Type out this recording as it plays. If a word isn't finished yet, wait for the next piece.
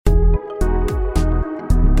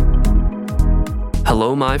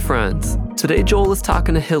Hello, my friends. Today, Joel is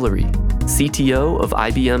talking to Hillary, CTO of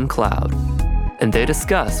IBM Cloud, and they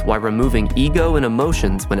discuss why removing ego and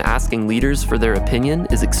emotions when asking leaders for their opinion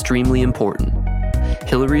is extremely important.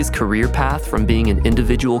 Hillary's career path from being an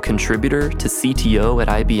individual contributor to CTO at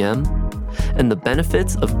IBM, and the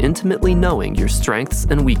benefits of intimately knowing your strengths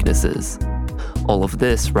and weaknesses. All of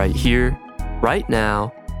this right here, right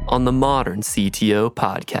now, on the Modern CTO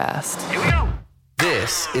Podcast. Here we go.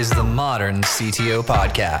 This is the Modern CTO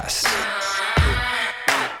Podcast.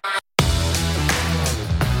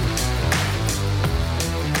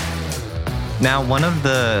 Now, one of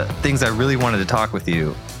the things I really wanted to talk with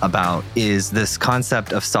you about is this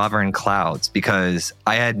concept of sovereign clouds, because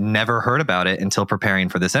I had never heard about it until preparing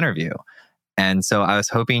for this interview. And so I was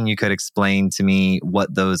hoping you could explain to me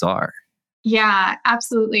what those are. Yeah,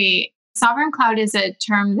 absolutely. Sovereign cloud is a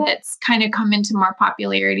term that's kind of come into more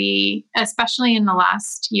popularity, especially in the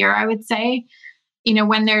last year, I would say. You know,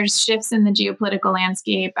 when there's shifts in the geopolitical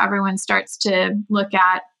landscape, everyone starts to look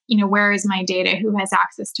at, where is my data? Who has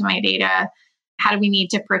access to my data? How do we need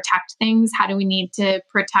to protect things? How do we need to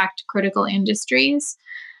protect critical industries?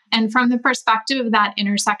 And from the perspective of that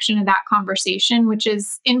intersection of that conversation, which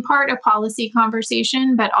is in part a policy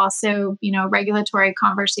conversation, but also, regulatory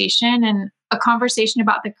conversation and a conversation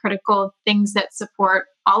about the critical things that support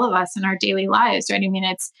all of us in our daily lives, right? I mean,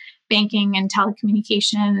 it's banking and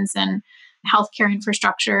telecommunications and healthcare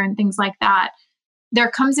infrastructure and things like that.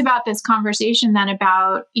 There comes about this conversation then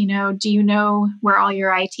about, do you know where all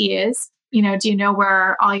your IT is? Do you know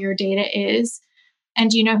where all your data is?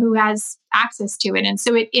 And do you know who has access to it? And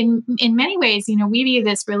so in many ways, we view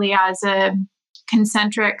this really as a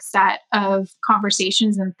concentric set of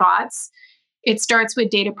conversations and thoughts. It starts with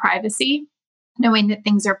data privacy, knowing that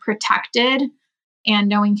things are protected and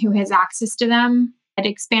knowing who has access to them. It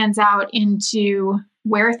expands out into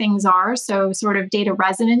where things are, so sort of data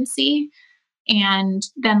residency, and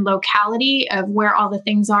then locality of where all the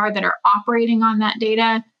things are that are operating on that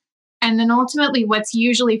data. And then ultimately, what's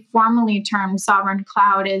usually formally termed sovereign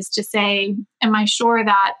cloud is to say, am I sure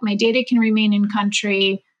that my data can remain in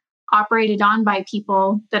country, operated on by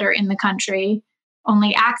people that are in the country,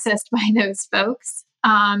 only accessed by those folks,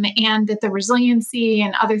 and that the resiliency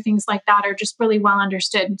and other things like that are just really well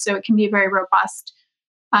understood. So it can be a very robust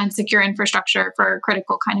and secure infrastructure for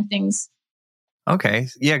critical kind of things. Okay.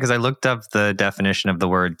 Yeah, because I looked up the definition of the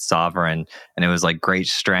word sovereign and it was like great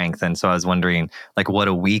strength. And so I was wondering like what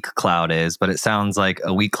a weak cloud is, but it sounds like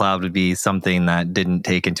a weak cloud would be something that didn't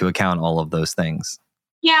take into account all of those things.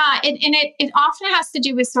 Yeah, it often has to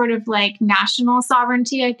do with sort of like national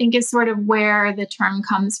sovereignty, I think is sort of where the term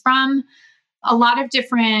comes from. A lot of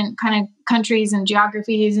different kind of countries and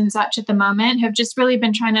geographies and such at the moment have just really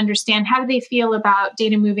been trying to understand how do they feel about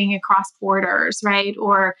data moving across borders, right?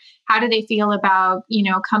 Or how do they feel about,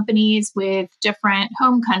 companies with different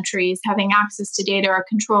home countries having access to data or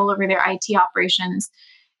control over their IT operations.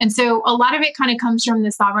 And so a lot of it kind of comes from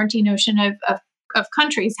the sovereignty notion of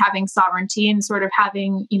countries having sovereignty and sort of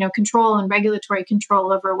having, control and regulatory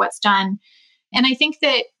control over what's done. And I think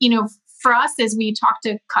that, for us, as we talk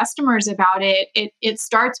to customers about it, it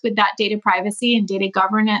starts with that data privacy and data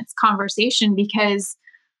governance conversation, because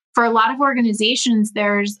for a lot of organizations,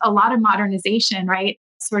 there's a lot of modernization, right?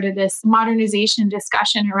 Sort of this modernization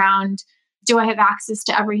discussion around, do I have access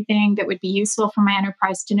to everything that would be useful for my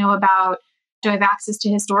enterprise to know about? Do I have access to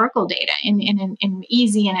historical data in an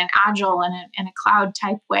easy and an agile and in a cloud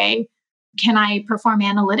type way? Can I perform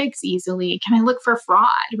analytics easily? Can I look for fraud,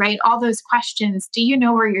 right? All those questions. Do you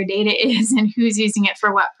know where your data is and who's using it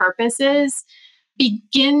for what purposes?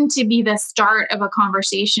 Begin to be the start of a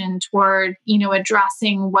conversation toward,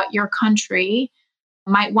 addressing what your country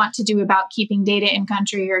might want to do about keeping data in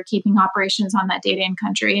country or keeping operations on that data in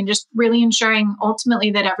country, and just really ensuring ultimately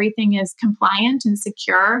that everything is compliant and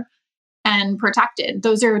secure and protected.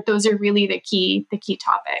 Those are really the key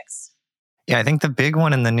topics. Yeah, I think the big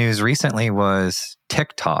one in the news recently was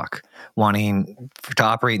TikTok wanting to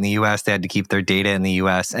operate in the US. They had to keep their data in the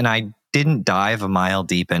US. And I didn't dive a mile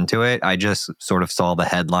deep into it. I just sort of saw the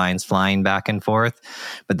headlines flying back and forth.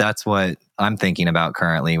 But that's what I'm thinking about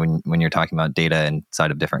currently when you're talking about data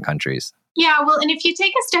inside of different countries. Yeah, well, and if you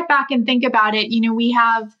take a step back and think about it, we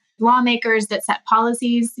have lawmakers that set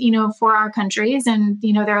policies, for our countries, and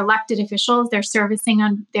they're elected officials. They're serving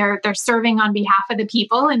on behalf of the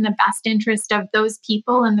people in the best interest of those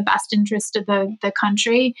people and the best interest of the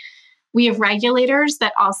country. We have regulators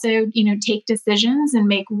that also, take decisions and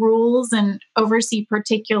make rules and oversee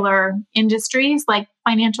particular industries like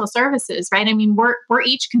financial services, right? I mean, we're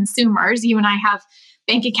each consumers. You and I have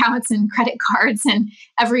bank accounts and credit cards, and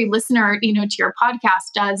every listener, to your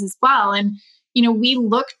podcast does as well. And we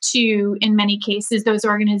look to, in many cases, those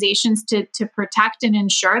organizations to protect and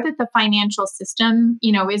ensure that the financial system,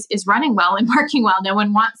 is running well and working well. No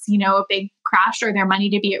one wants, a big crash or their money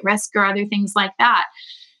to be at risk or other things like that.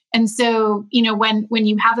 And so, when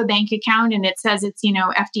you have a bank account and it says it's,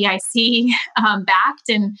 FDIC backed,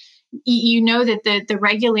 and that the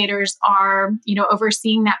regulators are,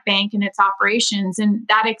 overseeing that bank and its operations, and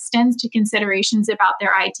that extends to considerations about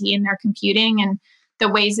their IT and their computing and the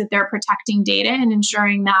ways that they're protecting data and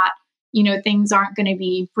ensuring that, things aren't going to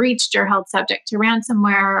be breached or held subject to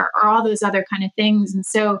ransomware or all those other kind of things. And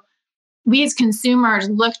so we as consumers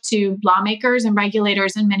look to lawmakers and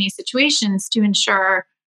regulators in many situations to ensure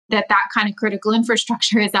that kind of critical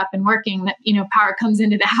infrastructure is up and working, that, power comes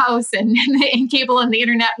into the house and cable and the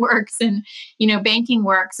internet works and, banking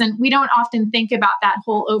works. And we don't often think about that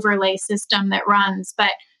whole overlay system that runs,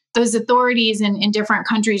 but those authorities in different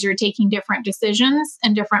countries are taking different decisions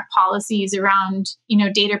and different policies around,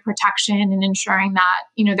 data protection and ensuring that,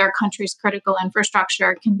 their country's critical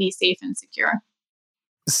infrastructure can be safe and secure.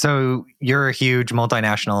 So you're a huge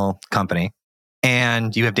multinational company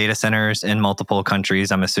and you have data centers in multiple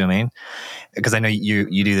countries, I'm assuming, because I know you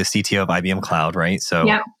do the CTO of IBM Cloud, right? So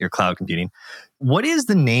You're cloud computing. What is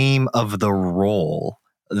the name of the role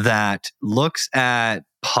that looks at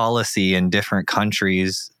policy in different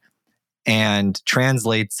countries and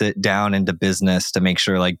translates it down into business to make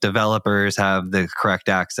sure like developers have the correct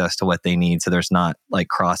access to what they need so there's not like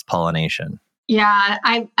cross-pollination? Yeah,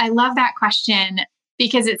 I love that question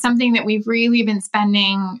because it's something that we've really been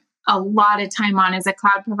spending a lot of time on as a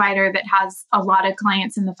cloud provider that has a lot of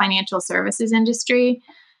clients in the financial services industry.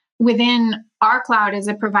 Within our cloud as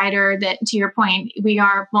a provider that, to your point, we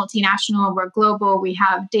are multinational, we're global, we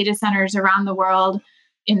have data centers around the world,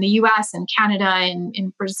 in the US and Canada and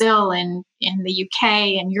in Brazil and in the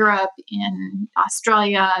UK and Europe, in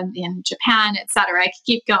Australia, in Japan, et cetera. I could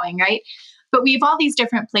keep going, right? But we have all these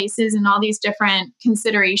different places and all these different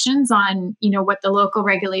considerations on, what the local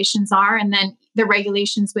regulations are and then the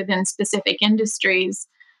regulations within specific industries.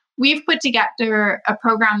 We've put together a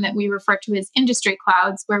program that we refer to as industry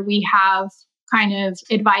clouds, where we have kind of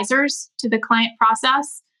advisors to the client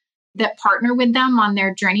process that partner with them on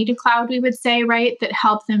their journey to cloud, we would say, right? That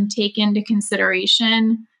help them take into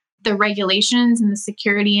consideration the regulations and the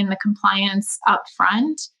security and the compliance up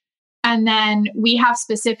front. And then we have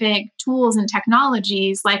specific tools and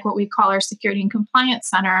technologies like what we call our Security and Compliance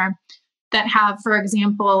Center that have, for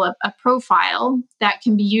example, a profile that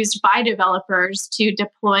can be used by developers to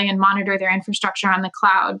deploy and monitor their infrastructure on the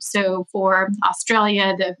cloud. So for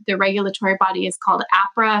Australia, the regulatory body is called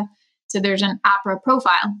APRA. So there's an APRA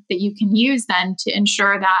profile that you can use then to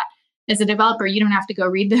ensure that as a developer, you don't have to go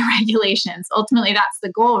read the regulations. Ultimately, that's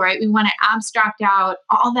the goal, right? We want to abstract out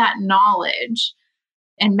all that knowledge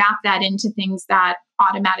and map that into things that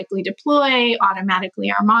automatically deploy,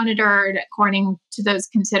 automatically are monitored according to those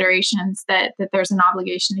considerations that there's an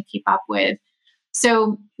obligation to keep up with.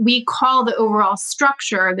 So we call the overall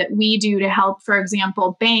structure that we do to help, for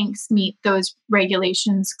example, banks meet those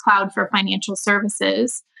regulations, Cloud for Financial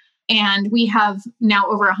Services. And we have now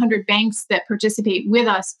over 100 banks that participate with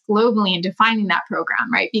us globally in defining that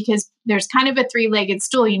program, right? Because there's kind of a three-legged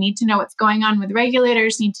stool. You need to know what's going on with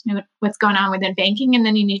regulators, you need to know what's going on within banking, and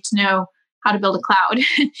then you need to know how to build a cloud.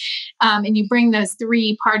 And you bring those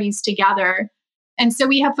three parties together. And so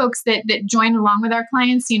we have folks that join along with our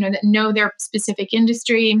clients, that know their specific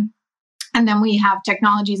industry. And then we have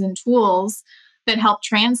technologies and tools that help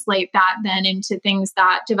translate that then into things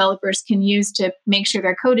that developers can use to make sure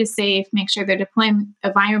their code is safe, make sure their deployment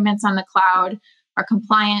environments on the cloud are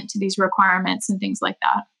compliant to these requirements and things like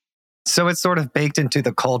that. So it's sort of baked into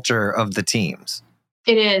the culture of the teams.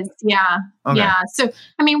 It is. Yeah. Okay. Yeah. So,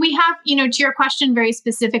 we have, to your question very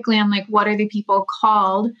specifically on like, what are the people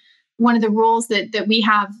called? One of the roles that we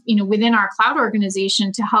have, within our cloud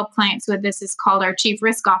organization to help clients with this is called our Chief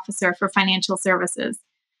Risk Officer for Financial Services.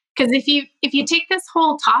 Because if you take this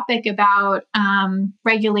whole topic about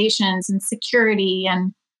regulations and security,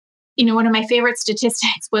 and one of my favorite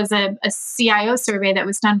statistics was a CIO survey that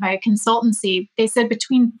was done by a consultancy. They said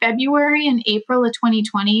between February and April of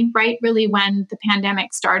 2020, right, really when the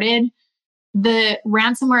pandemic started, the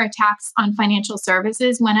ransomware attacks on financial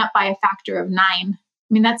services went up by a factor of 9.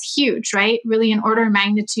 That's huge, right? Really an order of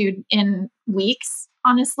magnitude in weeks,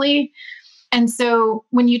 honestly. And so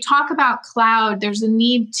when you talk about cloud, there's a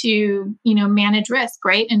need to, manage risk,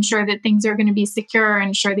 right? Ensure that things are going to be secure,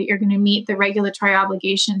 ensure that you're going to meet the regulatory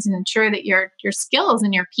obligations, and ensure that your skills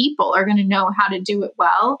and your people are going to know how to do it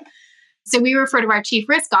well. So we refer to our Chief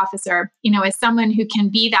Risk Officer, as someone who can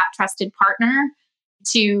be that trusted partner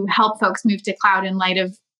to help folks move to cloud in light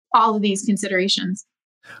of all of these considerations.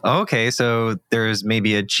 Okay, so there's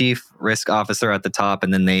maybe a chief risk officer at the top,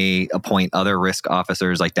 and then they appoint other risk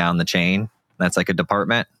officers like down the chain. That's like a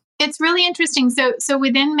department. It's really interesting. So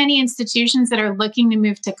within many institutions that are looking to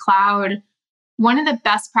move to cloud, one of the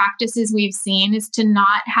best practices we've seen is to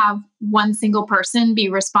not have one single person be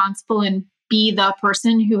responsible and be the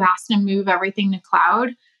person who has to move everything to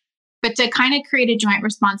cloud, but to kind of create a joint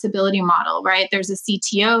responsibility model, right? There's a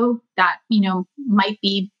CTO that, might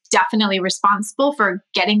be definitely responsible for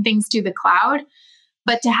getting things to the cloud,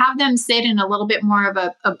 but to have them sit in a little bit more of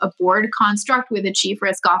a board construct with a chief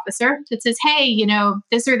risk officer that says, hey,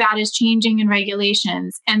 this or that is changing in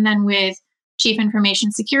regulations. And then with chief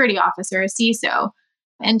information security officer, a CISO,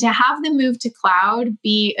 and to have the move to cloud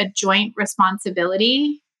be a joint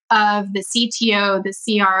responsibility of the CTO, the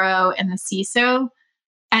CRO, and the CISO,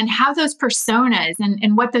 and have those personas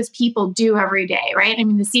and what those people do every day, right? I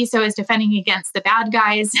mean, the CISO is defending against the bad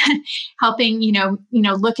guys, helping,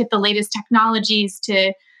 look at the latest technologies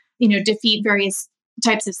to, defeat various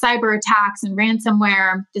types of cyber attacks and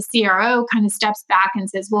ransomware. The CRO kind of steps back and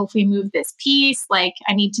says, well, if we move this piece, like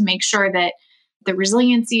I need to make sure that the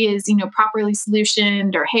resiliency is, properly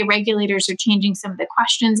solutioned, or, hey, regulators are changing some of the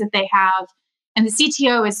questions that they have. And the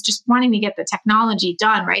CTO is just wanting to get the technology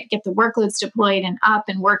done, right? Get the workloads deployed and up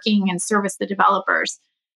and working and service the developers.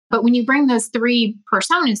 But when you bring those three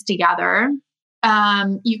personas together,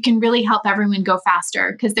 you can really help everyone go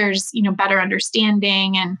faster because there's, better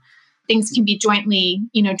understanding and things can be jointly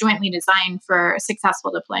designed for a successful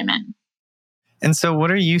deployment. And so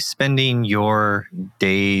what are you spending your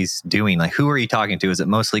days doing? Like, who are you talking to? Is it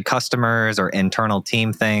mostly customers or internal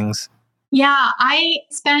team things? Yeah, I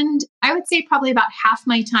would say probably about half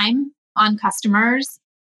my time on customers,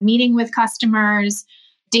 meeting with customers,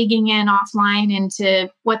 digging in offline into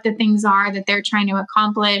what the things are that they're trying to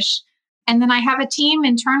accomplish. And then I have a team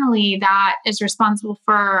internally that is responsible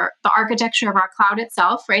for the architecture of our cloud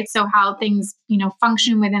itself, right? So how things,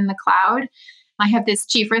 function within the cloud. I have this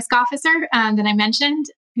chief risk officer that I mentioned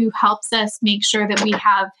who helps us make sure that we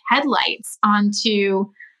have headlights onto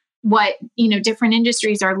what different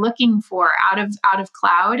industries are looking for out of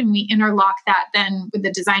cloud, and we interlock that then with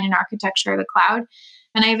the design and architecture of the cloud.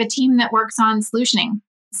 And I have a team that works on solutioning,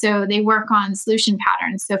 so they work on solution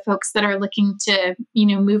patterns. So folks that are looking to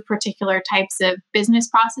move particular types of business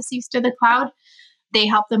processes to the cloud, they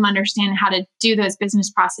help them understand how to do those business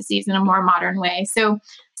processes in a more modern way. So I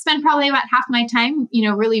spend probably about half my time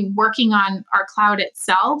really working on our cloud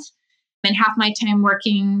itself, and half my time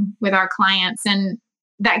working with our clients. And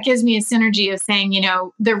that gives me a synergy of saying,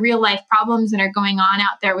 the real life problems that are going on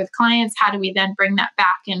out there with clients, how do we then bring that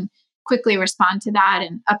back and quickly respond to that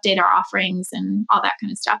and update our offerings and all that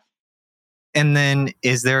kind of stuff. And then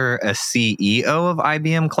is there a CEO of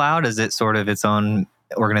IBM Cloud? Is it sort of its own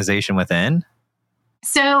organization within?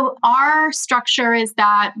 So our structure is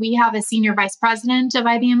that we have a senior vice president of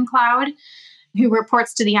IBM Cloud who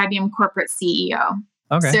reports to the IBM corporate CEO.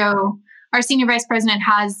 Okay. So our senior vice president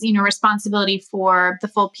has, responsibility for the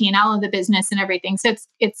full P&L of the business and everything. So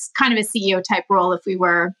it's kind of a CEO type role if we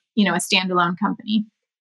were, a standalone company.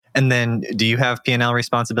 And then do you have P&L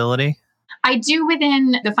responsibility? I do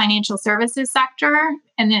within the financial services sector.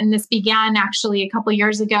 And then this began actually a couple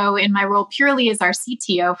years ago in my role purely as our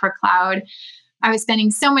CTO for cloud. I was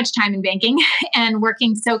spending so much time in banking and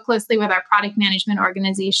working so closely with our product management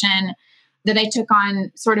organization that I took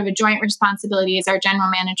on sort of a joint responsibility as our general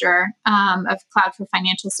manager of cloud for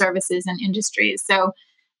financial services and industries. So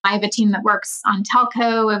I have a team that works on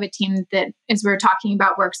telco. I have a team that, as we're talking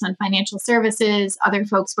about, works on financial services, other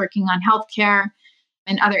folks working on healthcare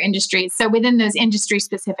and other industries. So within those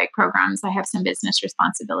industry-specific programs, I have some business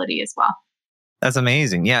responsibility as well. That's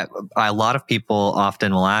amazing. Yeah. A lot of people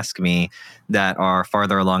often will ask me that are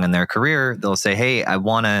farther along in their career, they'll say, hey, I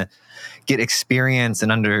want to get experience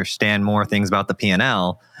and understand more things about the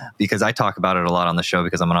P&L, because I talk about it a lot on the show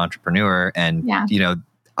because I'm an entrepreneur and,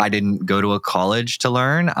 I didn't go to a college to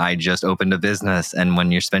learn. I just opened a business. And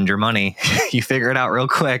when you spend your money, you figure it out real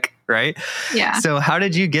quick, right? Yeah. So how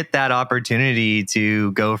did you get that opportunity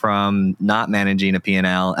to go from not managing a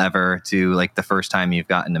P&L ever to like the first time you've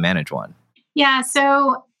gotten to manage one? Yeah,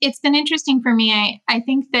 so it's been interesting for me. I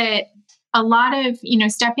think that a lot of,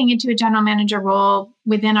 stepping into a general manager role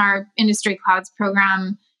within our industry clouds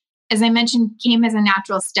program, as I mentioned, came as a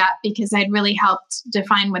natural step because I'd really helped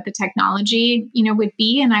define what the technology, would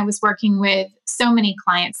be. And I was working with so many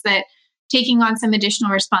clients that taking on some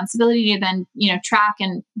additional responsibility to then, track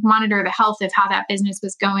and monitor the health of how that business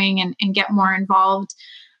was going and get more involved,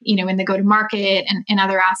 in the go-to-market and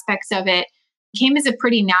other aspects of it. came as a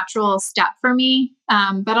pretty natural step for me.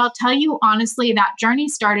 But I'll tell you honestly, that journey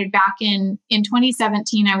started back in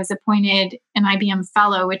 2017. I was appointed an IBM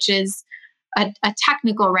fellow, which is a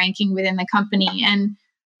technical ranking within the company. And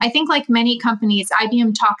I think like many companies,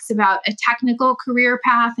 IBM talks about a technical career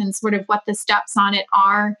path and sort of what the steps on it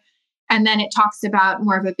are. And then it talks about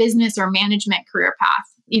more of a business or management career path,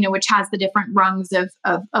 which has the different rungs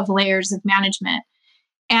of layers of management.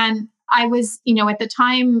 And I was, at the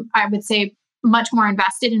time, I would say much more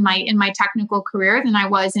invested in my technical career than I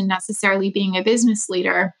was in necessarily being a business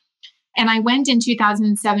leader. And I went in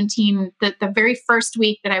 2017, the very first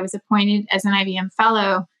week that I was appointed as an IBM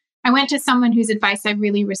fellow, I went to someone whose advice I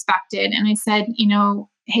really respected. And I said,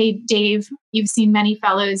 hey, Dave, you've seen many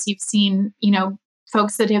fellows, you've seen,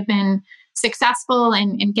 folks that have been successful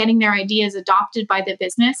in getting their ideas adopted by the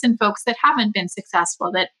business and folks that haven't been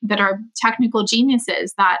successful, that are technical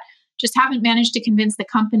geniuses that just haven't managed to convince the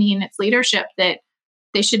company and its leadership that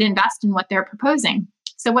they should invest in what they're proposing.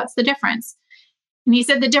 So what's the difference? And he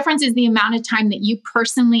said, the difference is the amount of time that you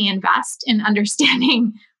personally invest in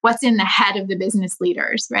understanding what's in the head of the business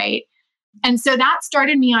leaders, right? And so that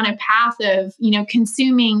started me on a path of,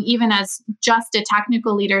 consuming, even as just a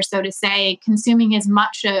technical leader, so to say, consuming as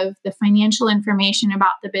much of the financial information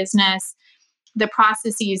about the business, the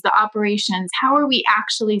processes, the operations. How are we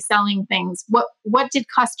actually selling things? What did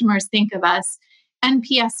customers think of us?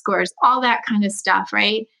 NPS scores, all that kind of stuff,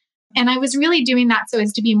 right? And I was really doing that so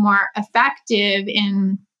as to be more effective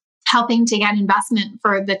in helping to get investment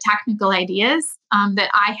for the technical ideas that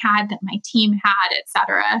I had, that my team had, et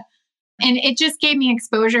cetera. And it just gave me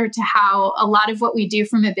exposure to how a lot of what we do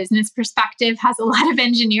from a business perspective has a lot of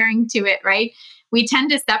engineering to it, right? We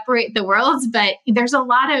tend to separate the worlds, but there's a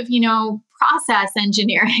lot of, process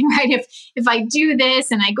engineering, right? If I do this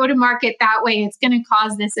and I go to market that way, it's going to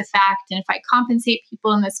cause this effect. And if I compensate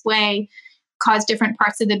people in this way, cause different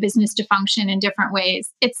parts of the business to function in different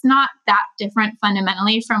ways. It's not that different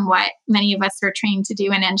fundamentally from what many of us are trained to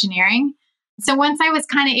do in engineering. So once I was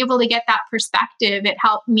kind of able to get that perspective, it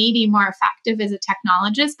helped me be more effective as a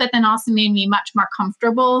technologist, but then also made me much more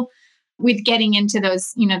comfortable with getting into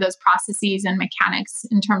those, those processes and mechanics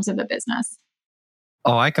in terms of the business.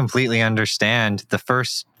 Oh, I completely understand. The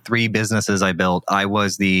first 3 businesses I built, I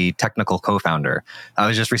was the technical co-founder. I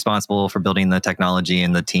was just responsible for building the technology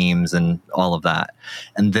and the teams and all of that.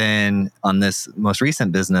 And then on this most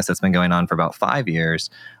recent business that's been going on for about 5 years,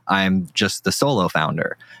 I'm just the solo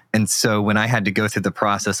founder. And so when I had to go through the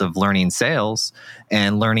process of learning sales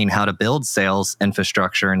and learning how to build sales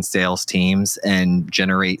infrastructure and sales teams and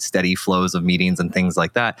generate steady flows of meetings and things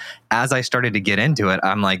like that, as I started to get into it,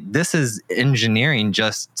 I'm like, this is engineering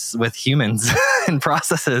just with humans and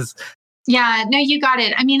processes. Yeah, no, you got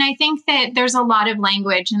it. I mean, I think that there's a lot of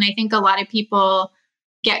language, and I think a lot of people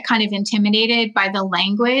get kind of intimidated by the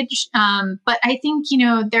language. But I think,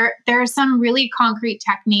 there are some really concrete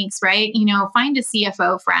techniques, right? Find a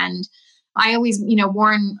CFO friend. I always,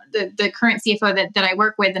 warn the current CFO that I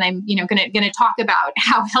work with, and I'm, going to talk about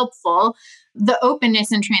how helpful the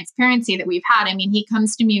openness and transparency that we've had. I mean, he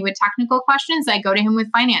comes to me with technical questions. I go to him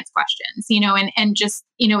with finance questions, and just,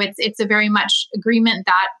 it's a very much agreement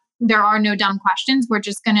that there are no dumb questions. We're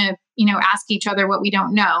just going to, ask each other what we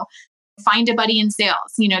don't know. Find a buddy in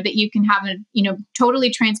sales, that you can have a,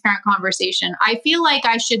 totally transparent conversation. I feel like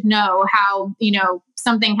I should know how,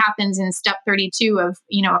 something happens in step 32 of,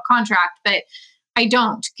 a contract, but I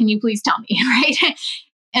don't. Can you please tell me? Right.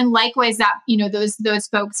 And likewise that, those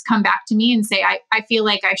folks come back to me and say, I feel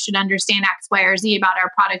like I should understand X, Y, or Z about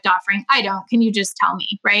our product offering. I don't. Can you just tell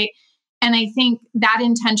me? Right. And I think that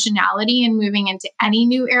intentionality in moving into any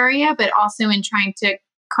new area, but also in trying to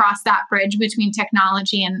cross that bridge between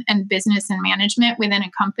technology and business and management within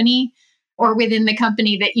a company or within the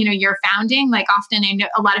company that, you're founding. Like often I know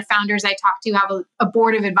a lot of founders I talk to have a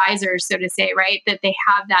board of advisors, so to say, right? That they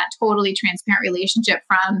have that totally transparent relationship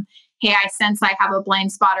from, hey, I sense I have a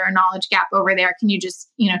blind spot or a knowledge gap over there. Can you just,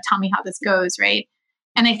 tell me how this goes, right?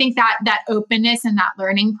 And I think that openness and that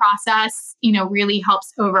learning process, really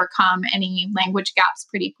helps overcome any language gaps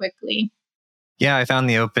pretty quickly. Yeah, I found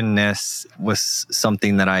the openness was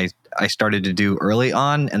something that I started to do early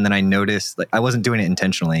on. And then I noticed, I wasn't doing it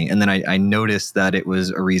intentionally. And then I noticed that it was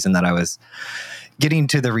a reason that I was getting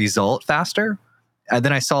to the result faster. And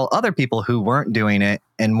then I saw other people who weren't doing it.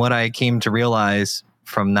 And what I came to realize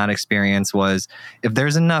from that experience was if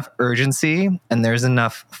there's enough urgency and there's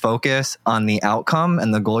enough focus on the outcome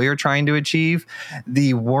and the goal you're trying to achieve,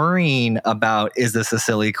 the worrying about, is this a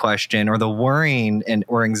silly question, or the worrying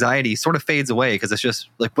or anxiety sort of fades away, because it's just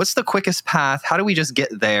like, what's the quickest path? How do we just get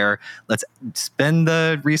there? Let's spend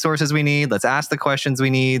the resources we need. Let's ask the questions we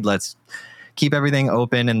need. Let's keep everything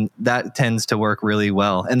open, and that tends to work really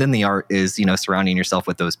well. And then the art is, surrounding yourself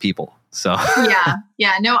with those people. So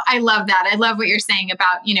yeah, no, I love that. I love what you're saying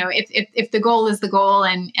about, if the goal is the goal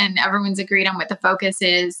and everyone's agreed on what the focus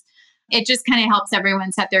is, it just kind of helps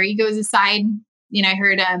everyone set their egos aside. I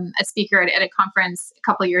heard a speaker at a conference a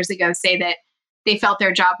couple of years ago say that they felt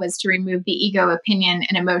their job was to remove the ego, opinion,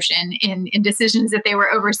 and emotion in decisions that they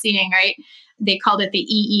were overseeing, right? They called it the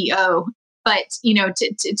EEO. But,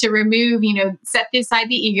 to remove, set aside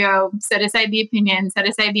the ego, set aside the opinion, set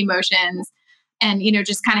aside the emotions, and,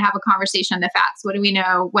 just kind of have a conversation on the facts. What do we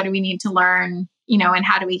know? What do we need to learn? And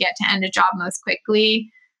how do we get to end a job most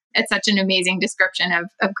quickly? It's such an amazing description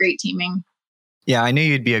of great teaming. Yeah, I knew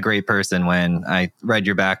you'd be a great person when I read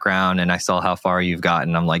your background and I saw how far you've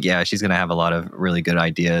gotten. I'm like, yeah, she's going to have a lot of really good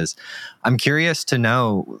ideas. I'm curious to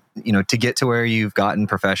know, to get to where you've gotten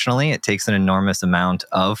professionally, it takes an enormous amount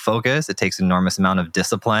of focus. It takes an enormous amount of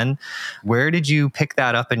discipline. Where did you pick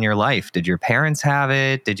that up in your life? Did your parents have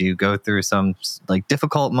it? Did you go through some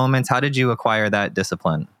difficult moments? How did you acquire that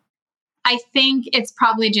discipline? I think it's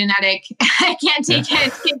probably genetic. I can't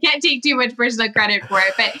take too much personal credit for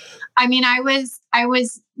it, but I mean, I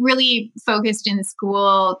was really focused in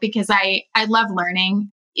school because I love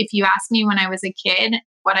learning. If you asked me when I was a kid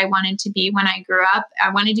what I wanted to be when I grew up,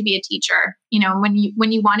 I wanted to be a teacher. When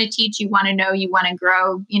you want to teach, you want to know, you want to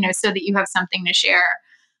grow, so that you have something to share.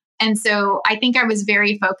 And so I think I was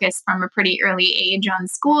very focused from a pretty early age on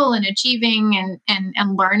school and achieving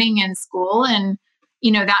and learning in school. And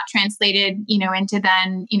that translated, into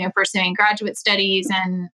then, pursuing graduate studies.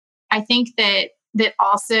 And I think that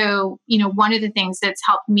also, one of the things that's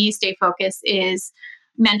helped me stay focused is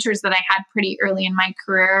mentors that I had pretty early in my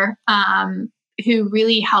career, who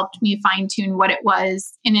really helped me fine tune what it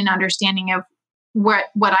was in an understanding of what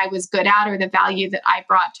I was good at or the value that I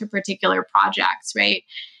brought to particular projects, right?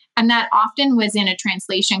 And that often was in a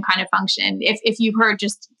translation kind of function. If you heard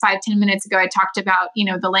just 5-10 minutes ago, I talked about,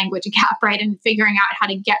 the language gap, right? And figuring out how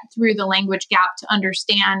to get through the language gap to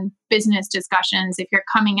understand business discussions if you're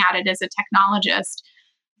coming at it as a technologist.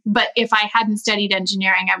 But if I hadn't studied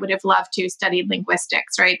engineering, I would have loved to study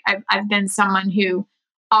linguistics, right? I've been someone who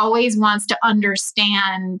always wants to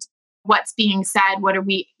understand what's being said. What are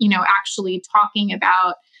we, actually talking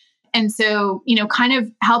about? And so, kind of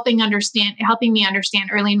helping me understand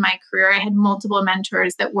early in my career, I had multiple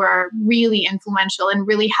mentors that were really influential and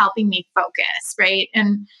really helping me focus, right?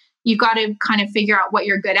 And you've got to kind of figure out what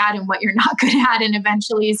you're good at and what you're not good at. And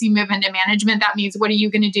eventually, as you move into management, that means what are you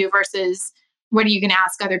going to do versus what are you going to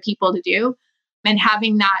ask other people to do? And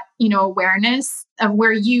having that, awareness of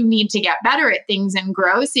where you need to get better at things and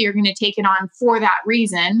grow. So you're going to take it on for that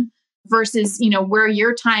reason versus, where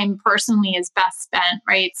your time personally is best spent,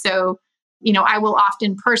 right? So, I will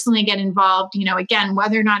often personally get involved, again,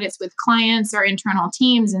 whether or not it's with clients or internal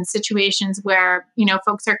teams in situations where,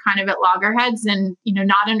 folks are kind of at loggerheads and,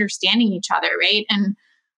 not understanding each other, right? And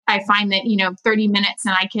I find that, 30 minutes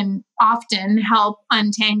and I can often help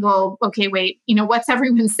untangle, okay, wait, what's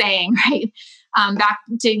everyone saying, right? Back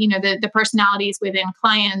to, the personalities within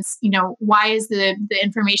clients, why is the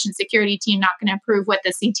information security team not going to approve what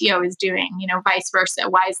the CTO is doing, vice versa?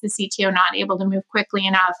 Why is the CTO not able to move quickly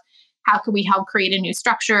enough? How could we help create a new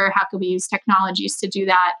structure? How could we use technologies to do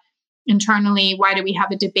that internally? Why do we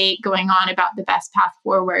have a debate going on about the best path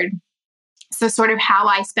forward? So sort of how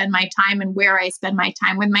I spend my time and where I spend my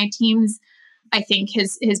time with my teams, I think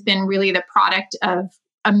has been really the product of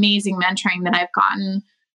amazing mentoring that I've gotten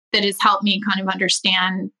that has helped me kind of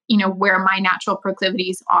understand, where my natural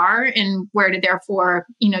proclivities are and where to therefore,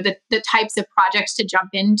 the types of projects to jump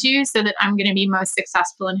into so that I'm going to be most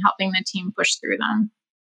successful in helping the team push through them.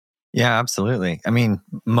 Yeah, absolutely. I mean,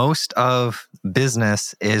 most of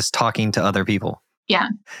business is talking to other people. Yeah.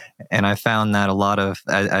 And I found that a lot of,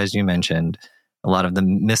 as you mentioned, a lot of the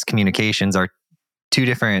miscommunications are two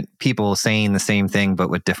different people saying the same thing, but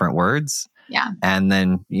with different words. Yeah. And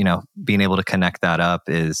then, being able to connect that up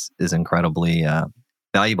is incredibly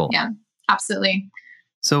valuable. Yeah, absolutely.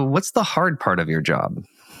 So what's the hard part of your job?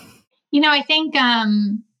 I think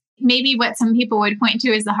maybe what some people would point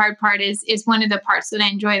to as the hard part is one of the parts that I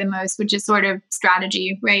enjoy the most, which is sort of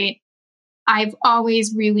strategy, right? I've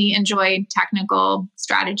always really enjoyed technical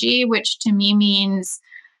strategy, which to me means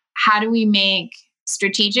how do we make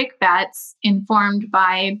strategic bets informed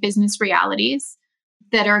by business realities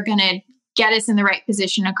that are going to get us in the right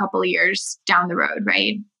position a couple of years down the road,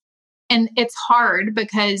 right? And it's hard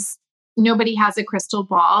because nobody has a crystal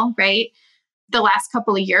ball, right? The last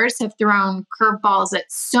couple of years have thrown curveballs at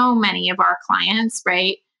so many of our clients,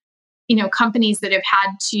 right? Companies that have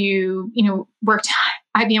had to,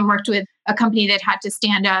 IBM worked with a company that had to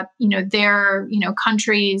stand up, their,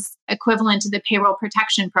 country's equivalent to the payroll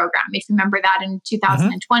protection program. If you remember that in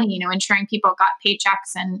 2020, ensuring people got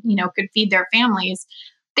paychecks and, could feed their families.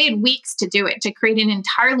 They had weeks to do it, to create an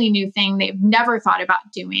entirely new thing they've never thought about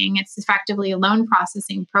doing. It's effectively a loan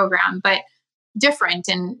processing program, but different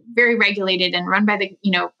and very regulated and run by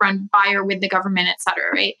run by or with the government, et cetera,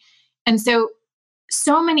 right? And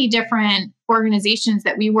so many different organizations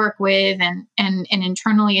that we work with and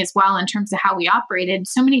internally as well in terms of how we operated,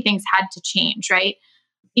 so many things had to change, right?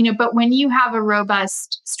 But when you have a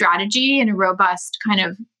robust strategy and a robust kind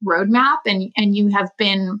of roadmap and you have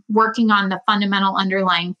been working on the fundamental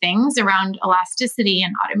underlying things around elasticity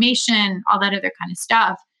and automation, all that other kind of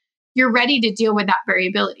stuff, you're ready to deal with that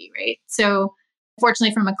variability, right? So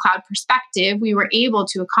fortunately, from a cloud perspective, we were able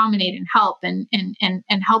to accommodate and help and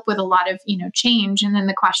help with a lot of, change. And then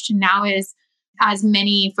the question now is, as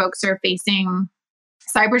many folks are facing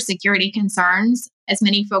cybersecurity concerns, as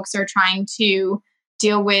many folks are trying to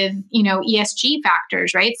deal with, ESG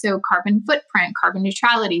factors, right? So carbon footprint, carbon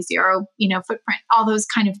neutrality, zero, footprint, all those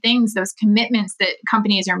kind of things, those commitments that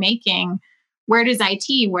companies are making. Where does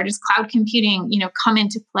IT, where does cloud computing, come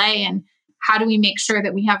into play? And how do we make sure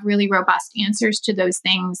that we have really robust answers to those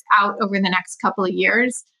things out over the next couple of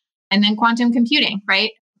years? And then quantum computing, right?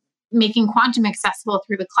 Making quantum accessible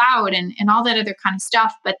through the cloud and all that other kind of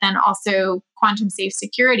stuff, but then also quantum safe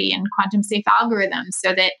security and quantum safe algorithms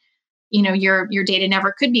so that, your data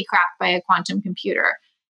never could be cracked by a quantum computer.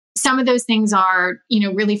 Some of those things are,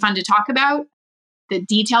 really fun to talk about. The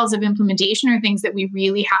details of implementation are things that we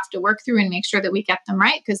really have to work through and make sure that we get them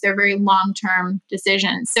right because they're very long-term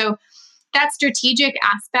decisions. So that strategic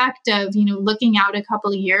aspect of, looking out a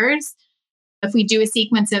couple of years, if we do a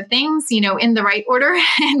sequence of things, in the right order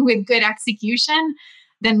and with good execution,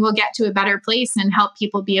 then we'll get to a better place and help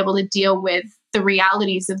people be able to deal with the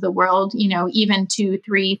realities of the world, even 2,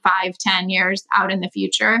 3, 5, 10 years out in the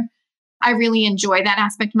future. I really enjoy that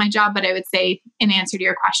aspect of my job, but I would say in answer to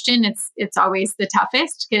your question, it's always the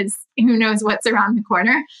toughest because who knows what's around the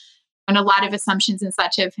corner. And a lot of assumptions and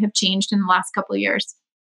such have changed in the last couple of years.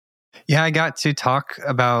 Yeah, I got to talk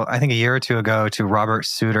about, I think a year or two ago, to Robert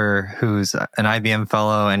Suter, who's an IBM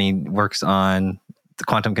fellow, and he works on the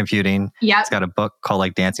quantum computing. Yeah. He's got a book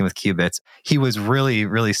called Dancing with Qubits. He was really,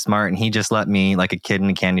 really smart, and he just let me, like a kid in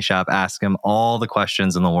a candy shop, ask him all the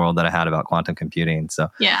questions in the world that I had about quantum computing. So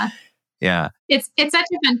yeah. It's such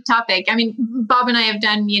a fun topic. I mean, Bob and I have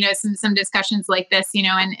done, some discussions like this,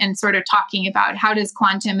 and sort of talking about how does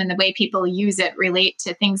quantum and the way people use it relate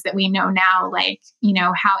to things that we know now, like,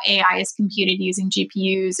 how AI is computed using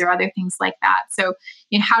GPUs or other things like that. So,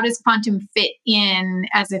 how does quantum fit in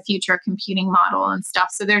as a future computing model and stuff?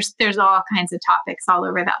 So there's all kinds of topics all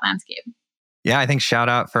over that landscape. Yeah, I think shout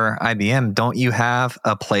out for IBM. Don't you have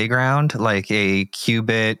a playground, like a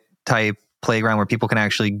qubit type playground where people can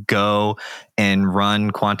actually go and run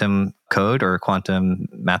quantum code or quantum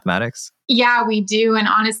mathematics? Yeah, we do. And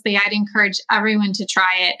honestly, I'd encourage everyone to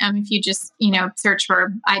try it. If you just, search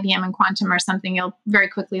for IBM and quantum or something, you'll very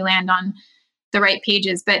quickly land on the right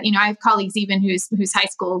pages. But, I have colleagues even whose high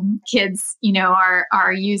school kids,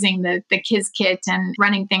 are using the Qiskit and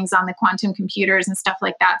running things on the quantum computers and stuff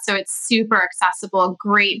like that. So it's super accessible,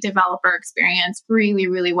 great developer experience, really,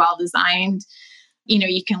 really well designed.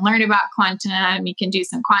 You can learn about quantum, you can do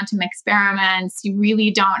some quantum experiments. You really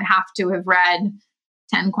don't have to have read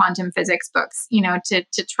 10 quantum physics books,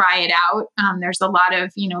 to try it out. There's a lot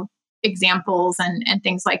of, examples and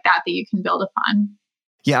things like that you can build upon.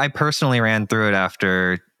 Yeah, I personally ran through it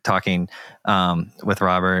after talking with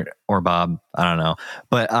Robert or Bob, I don't know.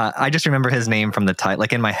 But I just remember his name from the title.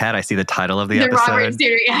 Like in my head, I see the title of the episode. Robert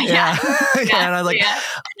Suter, yeah. And I was like,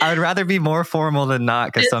 I would rather be more formal than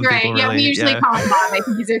not because some people really... Yeah, we usually call him Bob. I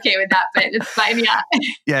think he's okay with that, but it's fine, yeah.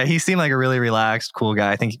 Yeah, he seemed like a really relaxed, cool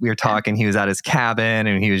guy. I think we were talking, he was at his cabin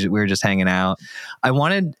and we were just hanging out. I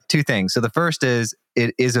wanted two things. So the first is,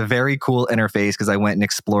 it is a very cool interface because I went and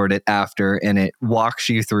explored it after and it walks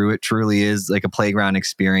you through. It truly is like a playground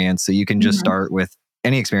experience. So you can just start with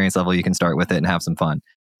any experience level, you can start with it and have some fun.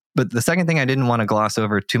 But the second thing I didn't want to gloss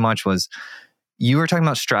over too much was you were talking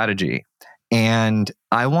about strategy. And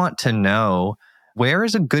I want to know, where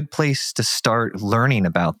is a good place to start learning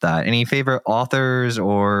about that? Any favorite authors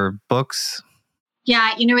or books?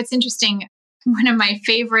 Yeah, it's interesting. One of my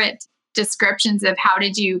favorite descriptions of how to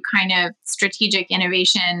do kind of strategic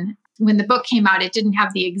innovation. When the book came out, it didn't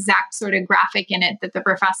have the exact sort of graphic in it that the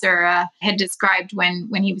professor had described when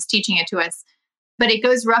he was teaching it to us. But it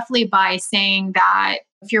goes roughly by saying that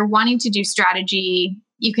if you're wanting to do strategy,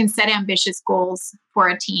 you can set ambitious goals for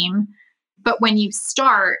a team. But when you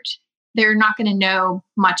start, they're not going to know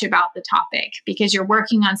much about the topic because you're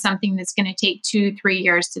working on something that's going to take 2-3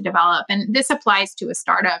 years to develop. And this applies to a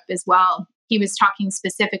startup as well. He was talking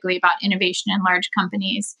specifically about innovation in large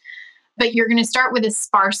companies. But you're going to start with a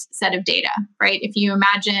sparse set of data, right? If you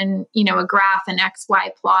imagine, a graph, an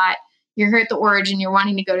XY plot, you're here at the origin, you're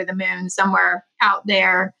wanting to go to the moon somewhere out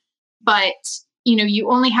there, but you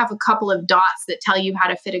only have a couple of dots that tell you how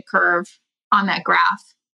to fit a curve on that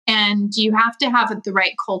graph. And you have to have the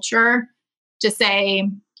right culture to say,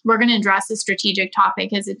 we're going to address a strategic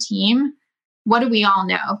topic as a team. What do we all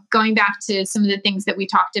know? Going back to some of the things that we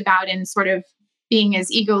talked about in sort of being as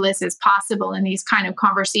egoless as possible in these kind of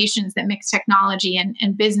conversations that mix technology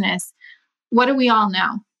and business, what do we all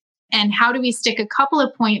know? And how do we stick a couple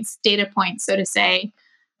of points, data points, so to say,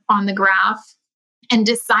 on the graph and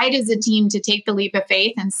decide as a team to take the leap of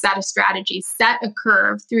faith and set a strategy, set a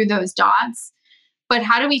curve through those dots? But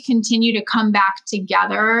how do we continue to come back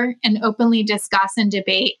together and openly discuss and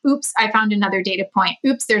debate? Oops, I found another data point.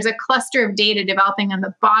 Oops, there's a cluster of data developing on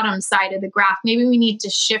the bottom side of the graph. Maybe we need to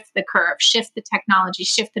shift the curve, shift the technology,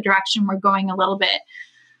 shift the direction we're going a little bit.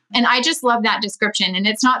 And I just love that description. And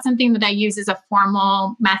it's not something that I use as a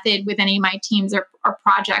formal method with any of my teams or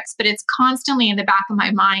projects, but it's constantly in the back of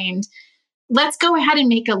my mind. Let's go ahead and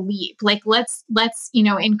make a leap. Like let's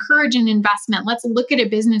encourage an investment. Let's look at a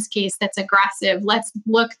business case that's aggressive. Let's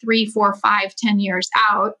look 3, 4, 5, 10 years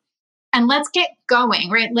out, and let's get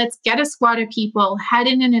going, right? Let's get a squad of people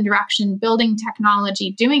headed in a direction, building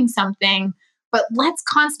technology, doing something, but let's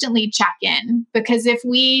constantly check in, because if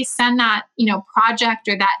we send that, project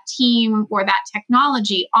or that team or that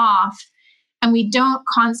technology off, and we don't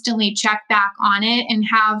constantly check back on it and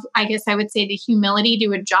have, I guess I would say, the humility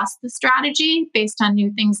to adjust the strategy based on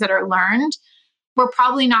new things that are learned, we're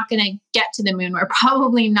probably not going to get to the moon. We're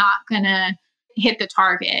probably not going to hit the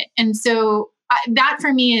target. And so that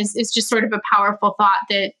for me is just sort of a powerful thought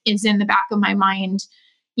that is in the back of my mind,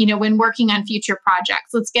 when working on future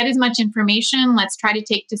projects. Let's get as much information. Let's try to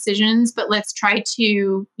take decisions, but let's try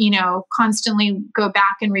to, constantly go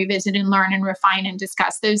back and revisit and learn and refine and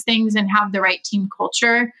discuss those things and have the right team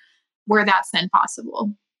culture where that's then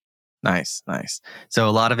possible. Nice. So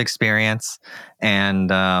a lot of experience and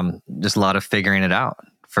just a lot of figuring it out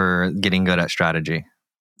for getting good at strategy.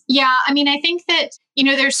 Yeah, I mean, I think that,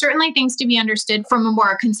 there's certainly things to be understood from a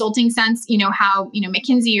more consulting sense, how,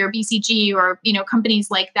 McKinsey or BCG or,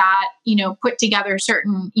 companies like that, put together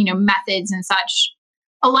certain, methods and such.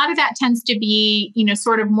 A lot of that tends to be,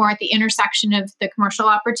 sort of more at the intersection of the commercial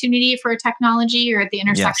opportunity for a technology or at the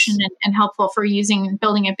intersection and helpful for using and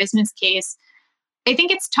building a business case. I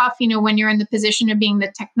think it's tough, when you're in the position of being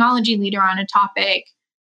the technology leader on a topic.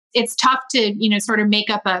 It's tough to, sort of make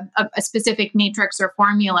up a specific matrix or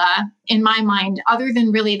formula, in my mind, other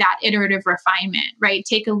than really that iterative refinement, right?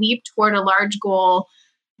 Take a leap toward a large goal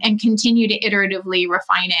and continue to iteratively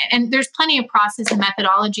refine it. And there's plenty of process and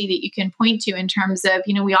methodology that you can point to in terms of,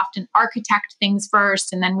 we often architect things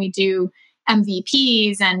first and then we do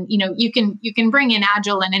MVPs, and, you can bring in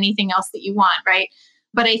Agile and anything else that you want, right?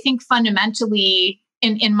 But I think fundamentally,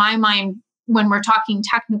 in my mind, when we're talking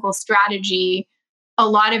technical strategy, a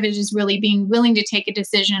lot of it is really being willing to take a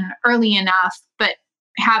decision early enough, but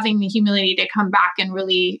having the humility to come back and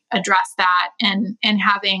really address that, and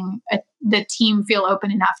having the team feel open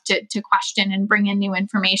enough to question and bring in new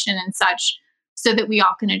information and such, so that we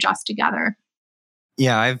all can adjust together.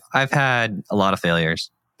 Yeah, I've had a lot of failures,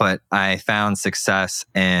 but I found success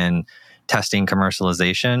in testing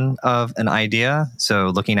commercialization of an idea. So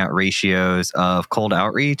looking at ratios of cold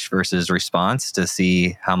outreach versus response to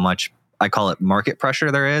see how much, I call it market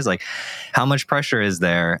pressure, there is, like how much pressure is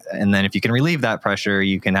there. And then if you can relieve that pressure,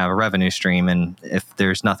 you can have a revenue stream. And if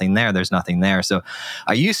there's nothing there, there's nothing there. So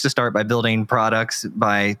I used to start by building products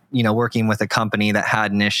by, working with a company that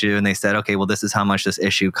had an issue and they said, okay, well, this is how much this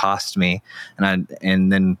issue cost me. And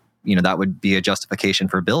then that would be a justification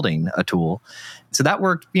for building a tool. So that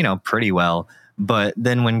worked, pretty well. But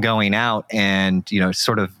then when going out and,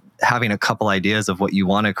 sort of having a couple ideas of what you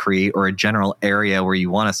want to create or a general area where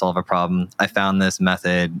you want to solve a problem, I found this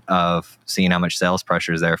method of seeing how much sales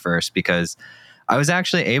pressure is there first, because I was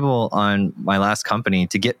actually able on my last company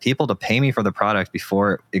to get people to pay me for the product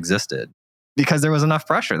before it existed because there was enough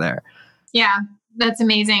pressure there. Yeah, that's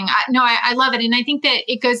amazing. I love it. And I think that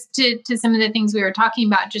it goes to some of the things we were talking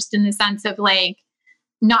about, just in the sense of like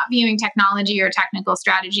not viewing technology or technical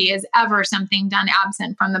strategy as ever something done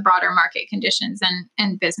absent from the broader market conditions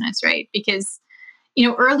and business, right? Because,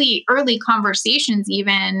 early conversations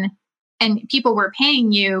even and people were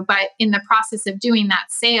paying you, but in the process of doing that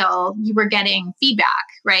sale, you were getting feedback,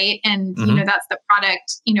 right? And that's the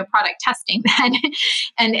product, product testing then.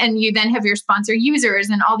 and you then have your sponsor users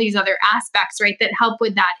and all these other aspects, right, that help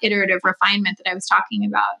with that iterative refinement that I was talking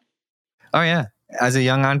about. Oh, yeah. As a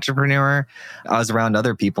young entrepreneur, I was around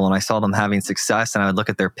other people and I saw them having success, and I would look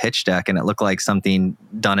at their pitch deck and it looked like something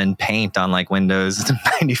done in paint on like Windows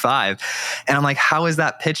 95. And I'm like, how is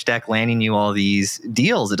that pitch deck landing you all these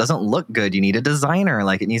deals? It doesn't look good. You need a designer,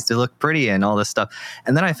 like it needs to look pretty and all this stuff.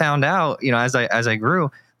 And then I found out, as I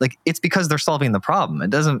grew, like it's because they're solving the problem. It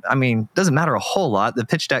doesn't matter a whole lot. The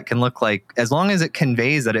pitch deck can look like, as long as it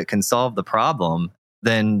conveys that it can solve the problem,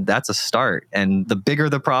 then that's a start. And the bigger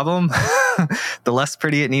the problem, the less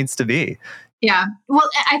pretty it needs to be. Yeah. Well,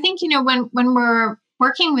 I think, when we're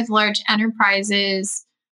working with large enterprises,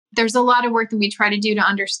 there's a lot of work that we try to do to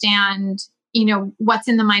understand, what's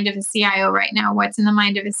in the mind of a CIO right now, what's in the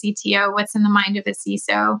mind of a CTO, what's in the mind of a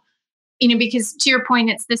CISO. Because to your point,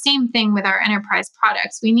 it's the same thing with our enterprise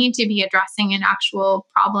products. We need to be addressing an actual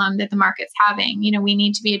problem that the market's having. We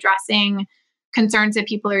need to be addressing concerns that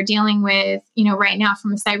people are dealing with, right now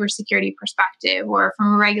from a cybersecurity perspective or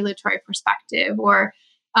from a regulatory perspective or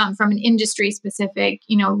from an industry specific,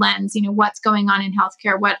 lens, what's going on in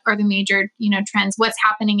healthcare, what are the major, trends, what's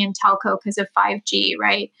happening in telco because of 5G,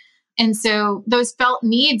 right? And so those felt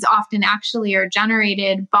needs often actually are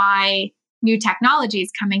generated by new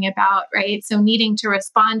technologies coming about, right? So needing to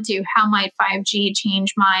respond to how might 5G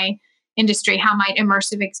change my industry, how might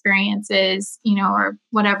immersive experiences, or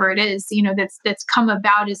whatever it is, that's come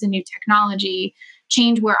about as a new technology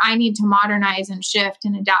change where I need to modernize and shift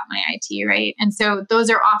and adapt my IT, right? And so those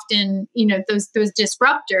are often, those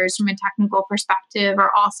disruptors from a technical perspective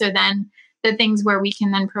are also then the things where we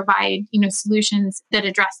can then provide, solutions that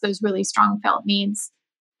address those really strong felt needs.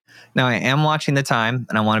 Now, I am watching the time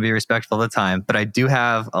and I want to be respectful of the time, but I do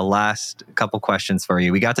have a last couple questions for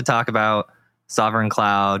you. We got to talk about Sovereign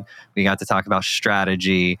Cloud. We got to talk about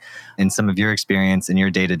strategy and some of your experience in your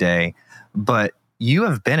day-to-day. But you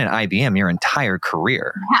have been at IBM your entire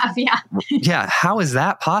career. Yeah. Yeah. How is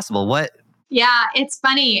that possible? Yeah, it's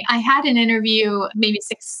funny. I had an interview maybe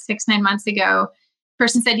 9 months ago.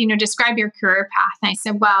 Person said, describe your career path. And I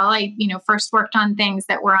said, well, I, first worked on things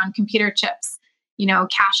that were on computer chips,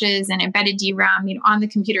 caches and embedded DRAM, on the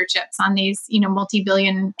computer chips, on these,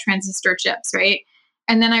 multi-billion transistor chips, right?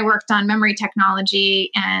 And then I worked on memory technology,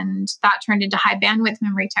 and that turned into high bandwidth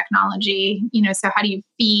memory technology. So how do you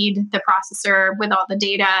feed the processor with all the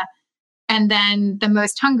data? And then the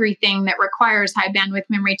most hungry thing that requires high bandwidth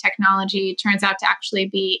memory technology turns out to actually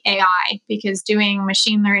be AI, because doing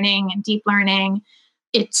machine learning and deep learning,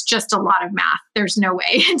 it's just a lot of math. There's no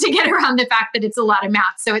way to get around the fact that it's a lot of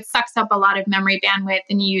math. So it sucks up a lot of memory bandwidth,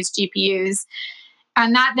 and you use GPUs.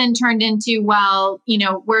 And that then turned into, well,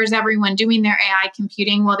 where's everyone doing their AI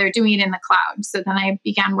computing? Well, they're doing it in the cloud. So then I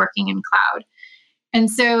began working in cloud. And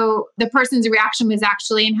so the person's reaction was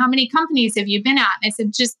actually, and how many companies have you been at? And I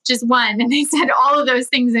said, just one. And they said all of those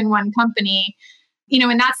things in one company.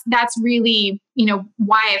 And that's really,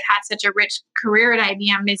 why I've had such a rich career at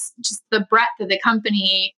IBM is just the breadth of the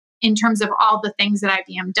company in terms of all the things that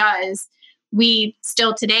IBM does. We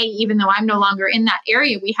still today, even though I'm no longer in that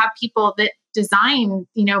area, we have people that design,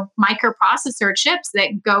 microprocessor chips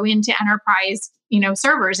that go into enterprise,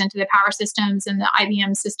 servers, into the power systems and the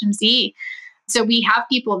IBM Systems E. So we have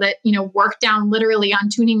people that, work down literally on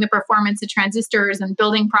tuning the performance of transistors and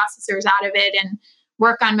building processors out of it and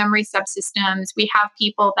work on memory subsystems. We have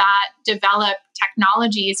people that develop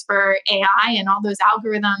technologies for AI and all those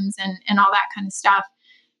algorithms and all that kind of stuff.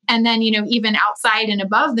 And then, even outside and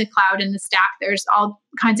above the cloud and the stack, there's all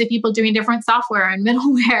kinds of people doing different software and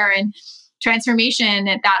middleware and transformation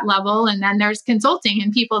at that level. And then there's consulting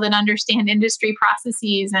and people that understand industry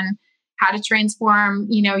processes and how to transform,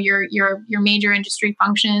 your major industry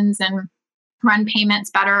functions and run payments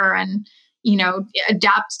better and,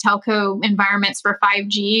 adapt telco environments for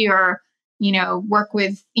 5G or, work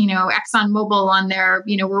with, ExxonMobil on their,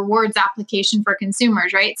 rewards application for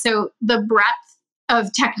consumers, right? So the breadth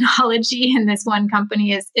of technology in this one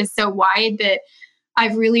company is so wide that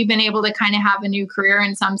I've really been able to kind of have a new career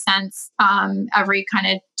in some sense every kind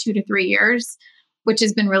of 2 to 3 years, which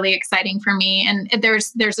has been really exciting for me. And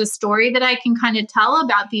there's a story that I can kind of tell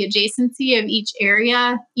about the adjacency of each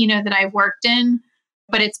area, that I've worked in.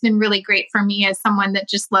 But it's been really great for me as someone that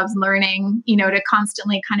just loves learning, to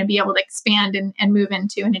constantly kind of be able to expand and move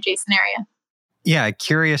into an adjacent area. Yeah,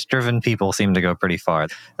 curious, driven people seem to go pretty far.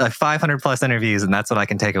 Like 500 plus interviews, and that's what I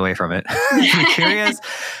can take away from it. If you're curious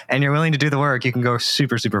and you're willing to do the work, you can go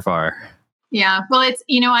super, super far. Yeah. Well, it's,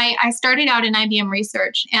 I started out in IBM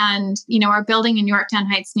research, and, our building in Yorktown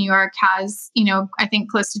Heights, New York has, I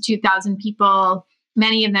think close to 2,000 people,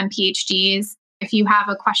 many of them PhDs. If you have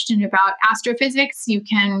a question about astrophysics, you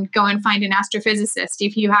can go and find an astrophysicist.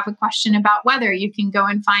 If you have a question about weather, you can go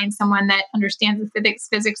and find someone that understands the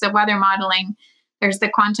physics of weather modeling. There's the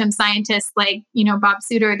quantum scientists like, Bob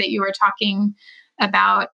Suter that you were talking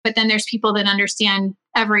about. But then there's people that understand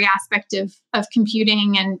every aspect of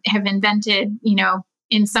computing and have invented,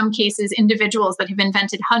 in some cases, individuals that have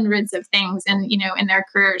invented hundreds of things in their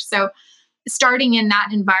careers. So starting in that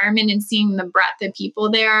environment and seeing the breadth of people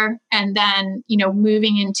there, and then,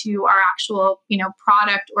 moving into our actual,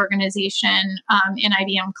 product organization in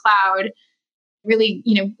IBM Cloud really,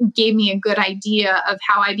 gave me a good idea of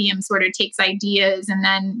how IBM sort of takes ideas and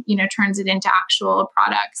then, turns it into actual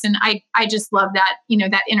products. And I just love that,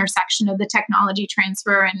 that intersection of the technology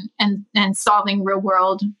transfer and solving real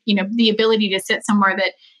world, the ability to sit somewhere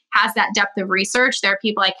that has that depth of research. There are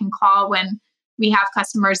people I can call when we have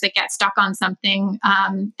customers that get stuck on something.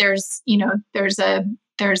 There's a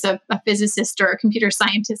physicist or a computer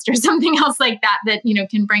scientist or something else like that,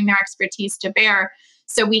 can bring their expertise to bear.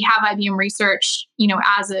 So we have IBM Research,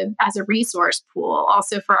 as a resource pool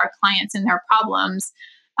also for our clients and their problems.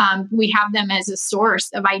 We have them as a source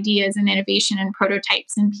of ideas and innovation and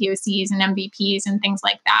prototypes and POCs and MVPs and things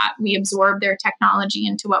like that. We absorb their technology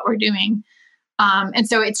into what we're doing. And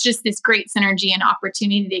so it's just this great synergy and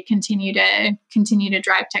opportunity to continue to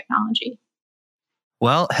drive technology.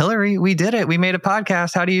 Well, Hillary, we did it. We made a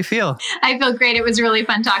podcast. How do you feel? I feel great. It was really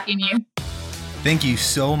fun talking to you. Thank you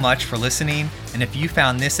so much for listening. And if you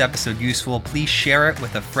found this episode useful, please share it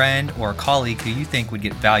with a friend or a colleague who you think would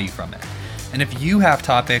get value from it. And if you have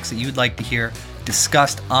topics that you'd like to hear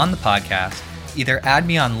discussed on the podcast, either add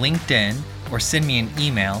me on LinkedIn or send me an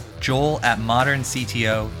email,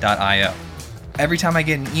 joel@moderncto.io. Every time I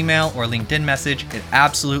get an email or LinkedIn message, it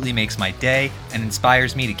absolutely makes my day and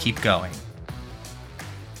inspires me to keep going.